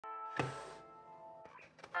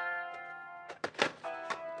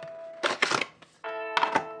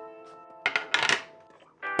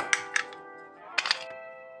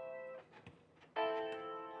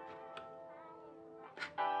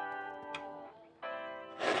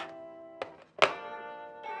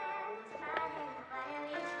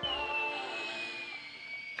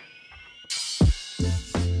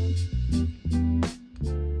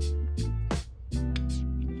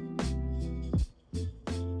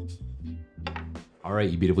All right,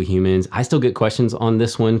 you beautiful humans. I still get questions on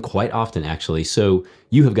this one quite often, actually. So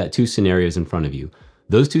you have got two scenarios in front of you.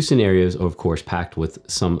 Those two scenarios are, of course, packed with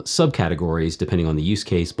some subcategories depending on the use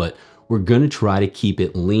case, but we're gonna try to keep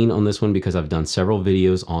it lean on this one because I've done several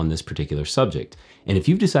videos on this particular subject. And if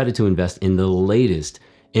you've decided to invest in the latest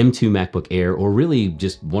M2 MacBook Air, or really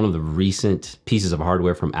just one of the recent pieces of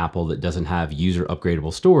hardware from Apple that doesn't have user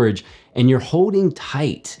upgradable storage, and you're holding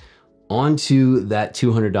tight onto that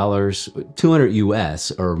 $200, 200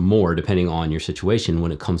 US or more, depending on your situation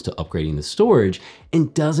when it comes to upgrading the storage,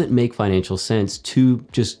 and doesn't make financial sense to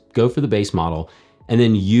just go for the base model and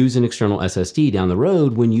then use an external SSD down the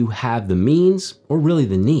road when you have the means or really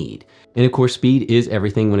the need. And of course, speed is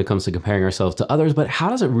everything when it comes to comparing ourselves to others, but how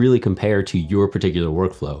does it really compare to your particular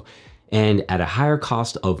workflow? And at a higher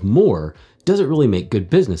cost of more, does it really make good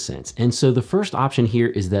business sense? And so the first option here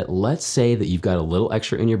is that let's say that you've got a little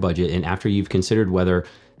extra in your budget, and after you've considered whether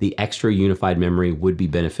the extra unified memory would be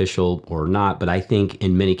beneficial or not, but I think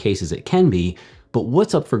in many cases it can be, but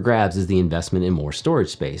what's up for grabs is the investment in more storage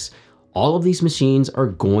space. All of these machines are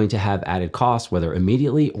going to have added costs, whether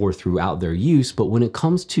immediately or throughout their use, but when it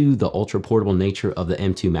comes to the ultra portable nature of the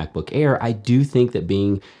M2 MacBook Air, I do think that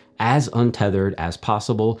being as untethered as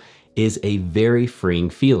possible is a very freeing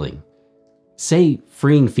feeling. Say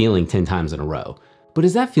freeing feeling 10 times in a row. But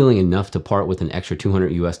is that feeling enough to part with an extra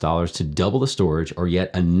 $200 US to double the storage, or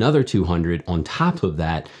yet another 200 on top of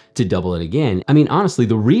that to double it again? I mean, honestly,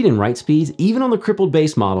 the read and write speeds, even on the crippled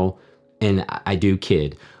base model, and I do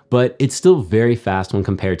kid, but it's still very fast when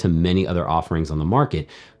compared to many other offerings on the market.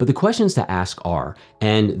 But the questions to ask are,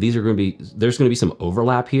 and there's gonna be some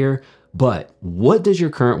overlap here, but what does your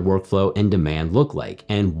current workflow and demand look like?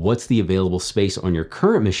 And what's the available space on your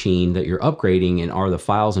current machine that you're upgrading, and are the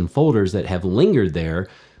files and folders that have lingered there,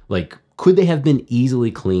 like, could they have been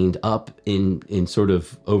easily cleaned up in sort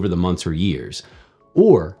of over the months or years?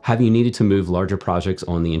 Or have you needed to move larger projects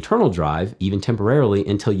on the internal drive, even temporarily,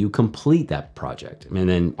 until you complete that project and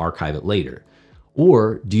then archive it later?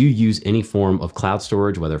 Or do you use any form of cloud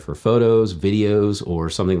storage, whether for photos, videos, or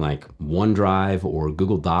something like OneDrive or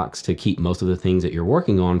Google Docs to keep most of the things that you're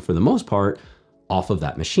working on, for the most part, off of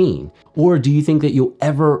that machine? Or do you think that you'll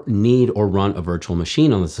ever need or run a virtual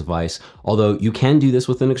machine on this device? Although you can do this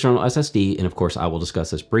with an external SSD, and of course I will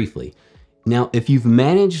discuss this briefly. Now, if you've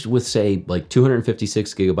managed with, say, like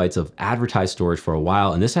 256 gigabytes of advertised storage for a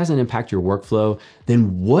while, and this hasn't impacted your workflow,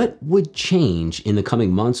 then what would change in the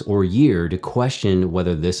coming months or year to question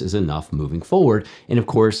whether this is enough moving forward? And of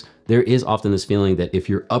course, there is often this feeling that if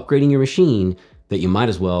you're upgrading your machine, that you might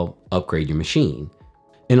as well upgrade your machine.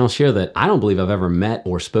 And I'll share that I don't believe I've ever met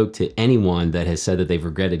or spoke to anyone that has said that they've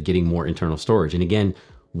regretted getting more internal storage. And again,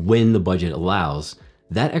 when the budget allows,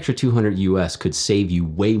 that extra 200 US could save you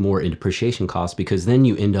way more in depreciation costs, because then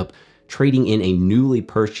you end up trading in a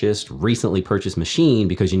recently purchased machine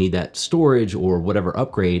because you need that storage or whatever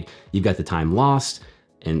upgrade. You've got the time lost,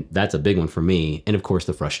 and that's a big one for me, and of course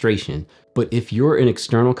the frustration. But if you're an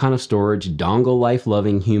external kind of storage, dongle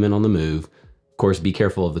life-loving human on the move, of course be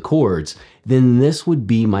careful of the cords, then this would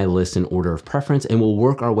be my list in order of preference, and we'll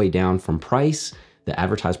work our way down from price, the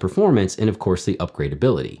advertised performance, and of course the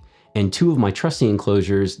upgradability. And two of my trusty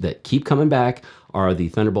enclosures that keep coming back are the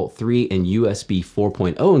Thunderbolt 3 and USB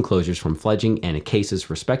 4.0 enclosures from Fledging and Acasis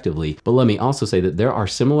respectively. But let me also say that there are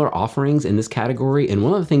similar offerings in this category, and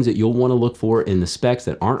one of the things that you'll want to look for in the specs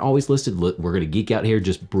that aren't always listed, we're going to geek out here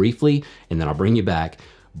just briefly and then I'll bring you back,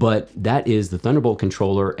 but that is the Thunderbolt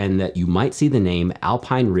controller, and that you might see the name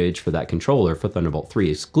Alpine Ridge for that controller for Thunderbolt 3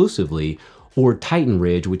 exclusively, or Titan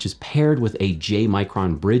Ridge, which is paired with a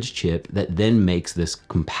J-Micron bridge chip that then makes this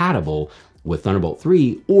compatible with Thunderbolt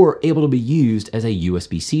 3, or able to be used as a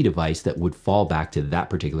USB-C device that would fall back to that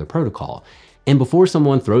particular protocol. And before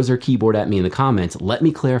someone throws their keyboard at me in the comments, let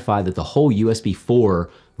me clarify that the whole USB 4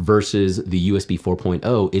 versus the USB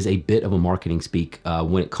 4.0 is a bit of a marketing speak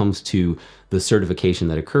when it comes to the certification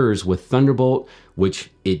that occurs with Thunderbolt,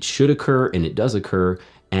 which it should occur and it does occur,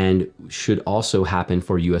 and should also happen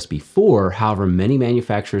for USB 4. However, many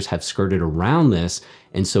manufacturers have skirted around this.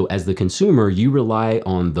 And so as the consumer, you rely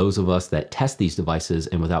on those of us that test these devices.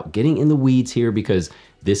 And without getting in the weeds here, because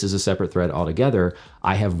this is a separate thread altogether,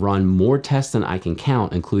 I have run more tests than I can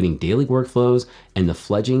count, including daily workflows, and the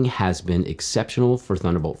Fledging has been exceptional for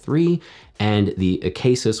Thunderbolt 3 and the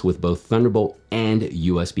Acasis with both Thunderbolt and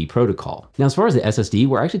USB protocol. Now, as far as the SSD,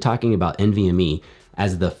 we're actually talking about NVMe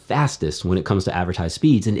as the fastest when it comes to advertised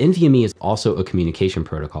speeds, and NVMe is also a communication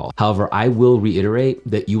protocol. However, I will reiterate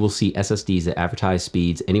that you will see SSDs at advertised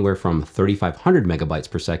speeds anywhere from 3,500 megabytes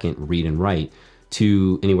per second read and write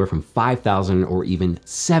to anywhere from 5,000 or even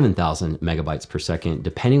 7,000 megabytes per second,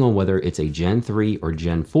 depending on whether it's a Gen 3 or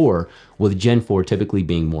Gen 4, with Gen 4 typically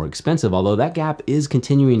being more expensive, although that gap is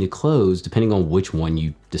continuing to close depending on which one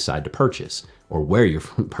you decide to purchase or where you're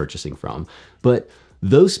purchasing from. But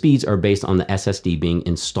those speeds are based on the SSD being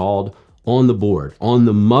installed on the board, on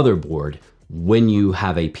the motherboard, when you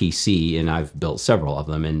have a PC, and I've built several of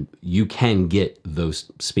them, and you can get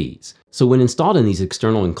those speeds. So when installed in these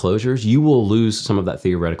external enclosures, you will lose some of that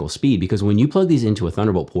theoretical speed, because when you plug these into a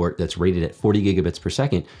Thunderbolt port that's rated at 40 gigabits per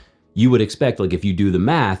second, you would expect, like if you do the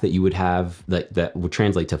math, that you would have, that would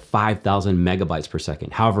translate to 5,000 megabytes per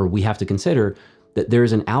second. However, we have to consider that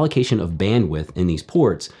there's an allocation of bandwidth in these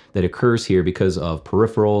ports that occurs here because of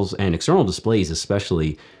peripherals and external displays,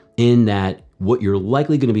 especially, in that what you're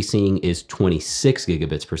likely going to be seeing is 26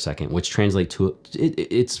 gigabits per second, which translates to,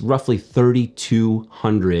 it's roughly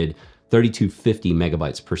 3,250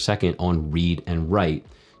 megabytes per second on read and write.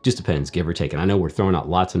 Just depends, give or take. And I know we're throwing out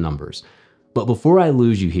lots of numbers. But before I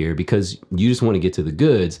lose you here, because you just want to get to the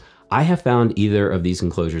goods, I have found either of these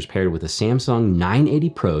enclosures paired with a Samsung 980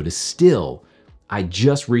 Pro to still, I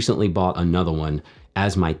just recently bought another one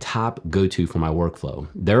as my top go-to for my workflow.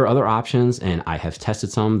 There are other options, and I have tested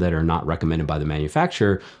some that are not recommended by the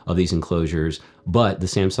manufacturer of these enclosures, but the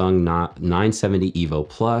Samsung 970 EVO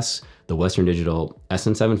Plus, the Western Digital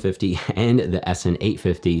SN750, and the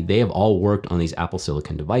SN850, they have all worked on these Apple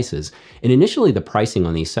Silicon devices. And initially the pricing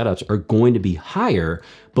on these setups are going to be higher,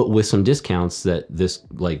 but with some discounts that this,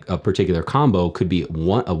 like a particular combo could be a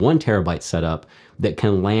 1 terabyte setup that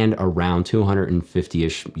can land around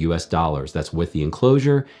 250-ish US dollars. That's with the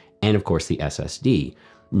enclosure and of course the SSD.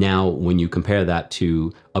 Now, when you compare that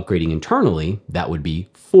to upgrading internally, that would be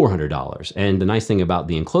 $400. And the nice thing about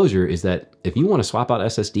the enclosure is that if you want to swap out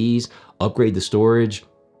SSDs, upgrade the storage,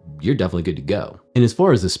 you're definitely good to go. And as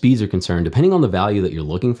far as the speeds are concerned, depending on the value that you're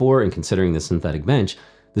looking for and considering the synthetic bench,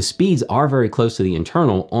 the speeds are very close to the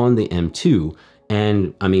internal on the M2.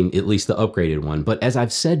 And I mean, at least the upgraded one. But as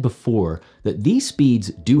I've said before, that these speeds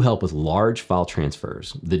do help with large file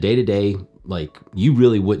transfers. The day-to-day, like, you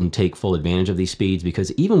really wouldn't take full advantage of these speeds,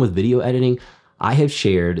 because even with video editing, I have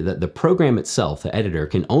shared that the program itself, the editor,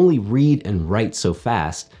 can only read and write so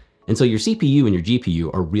fast. And so your CPU and your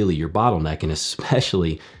GPU are really your bottleneck, and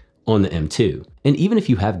especially on the M2. And even if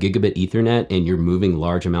you have gigabit Ethernet and you're moving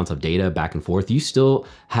large amounts of data back and forth, you still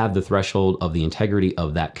have the threshold of the integrity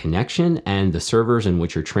of that connection and the servers in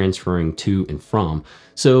which you're transferring to and from.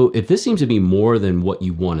 So if this seems to be more than what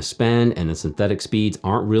you want to spend and the synthetic speeds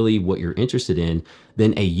aren't really what you're interested in,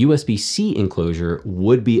 then a USB-C enclosure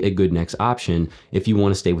would be a good next option if you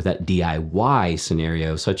want to stay with that DIY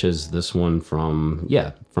scenario, such as this one from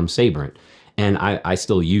Sabrent. And I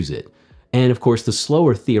still use it. And of course, the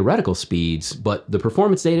slower theoretical speeds, but the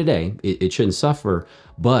performance day-to-day, it shouldn't suffer,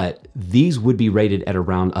 but these would be rated at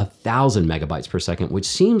around 1,000 megabytes per second, which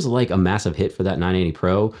seems like a massive hit for that 980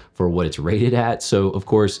 Pro for what it's rated at. So of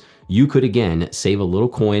course, you could again save a little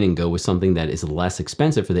coin and go with something that is less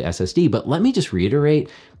expensive for the SSD. But let me just reiterate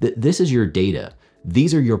that this is your data.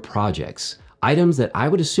 These are your projects, items that I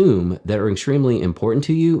would assume that are extremely important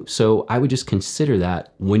to you. So I would just consider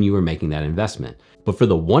that when you are making that investment. But for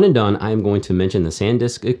the one and done, I am going to mention the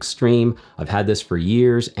SanDisk Extreme. I've had this for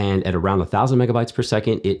years, and at around 1,000 megabytes per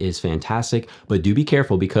second, it is fantastic. But do be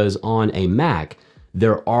careful, because on a Mac,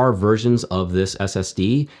 there are versions of this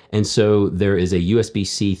SSD. And so there is a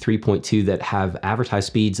USB-C 3.2 that have advertised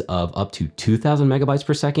speeds of up to 2,000 megabytes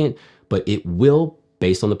per second, but it will,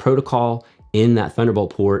 based on the protocol in that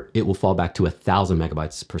Thunderbolt port, it will fall back to 1,000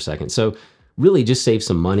 megabytes per second. So really just save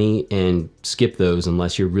some money and skip those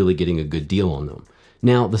unless you're really getting a good deal on them.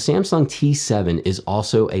 Now, the Samsung T7 is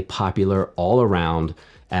also a popular all around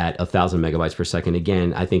at 1,000 megabytes per second.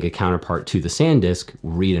 Again, I think a counterpart to the SanDisk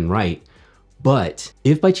read and write. But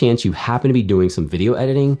if by chance you happen to be doing some video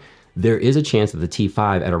editing, there is a chance that the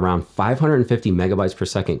T5 at around 550 megabytes per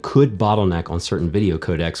second could bottleneck on certain video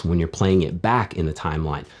codecs when you're playing it back in the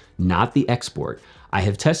timeline, not the export. I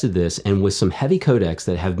have tested this, and with some heavy codecs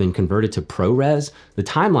that have been converted to ProRes, the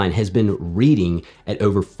timeline has been reading at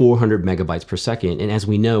over 400 megabytes per second. And as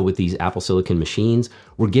we know, with these Apple Silicon machines,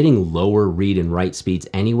 we're getting lower read and write speeds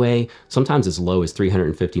anyway, sometimes as low as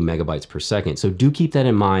 350 megabytes per second. So do keep that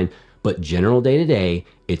in mind, but general day-to-day,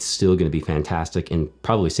 it's still gonna be fantastic and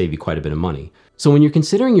probably save you quite a bit of money. So when you're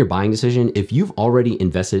considering your buying decision, if you've already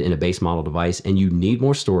invested in a base model device and you need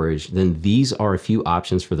more storage, then these are a few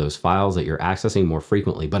options for those files that you're accessing more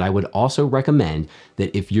frequently. But I would also recommend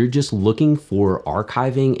that if you're just looking for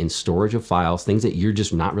archiving and storage of files, things that you're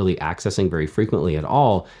just not really accessing very frequently at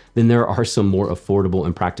all, then there are some more affordable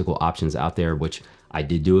and practical options out there, which I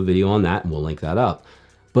did do a video on that, and we'll link that up.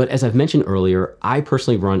 But as I've mentioned earlier, I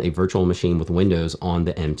personally run a virtual machine with Windows on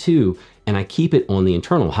the M2, and I keep it on the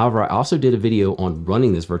internal. However, I also did a video on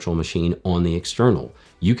running this virtual machine on the external.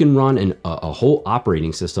 You can run a whole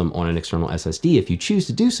operating system on an external SSD if you choose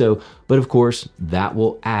to do so, but of course, that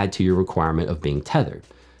will add to your requirement of being tethered.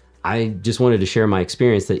 I just wanted to share my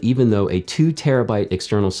experience that even though a 2 terabyte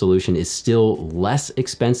external solution is still less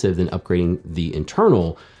expensive than upgrading the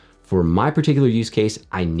internal, for my particular use case,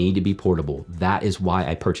 I need to be portable. That is why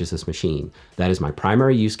I purchased this machine. That is my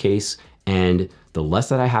primary use case, and the less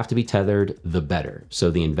that I have to be tethered, the better.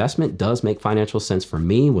 So the investment does make financial sense for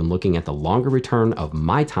me when looking at the longer return of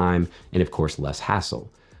my time and of course, less hassle.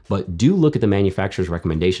 But do look at the manufacturer's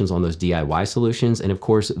recommendations on those DIY solutions, and of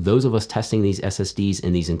course, those of us testing these SSDs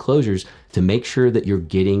in these enclosures to make sure that you're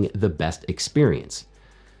getting the best experience.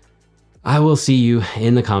 I will see you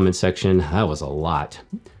in the comments section. That was a lot.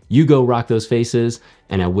 You go rock those faces,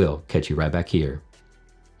 and I will catch you right back here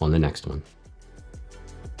on the next one.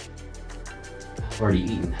 I've already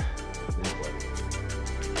eaten.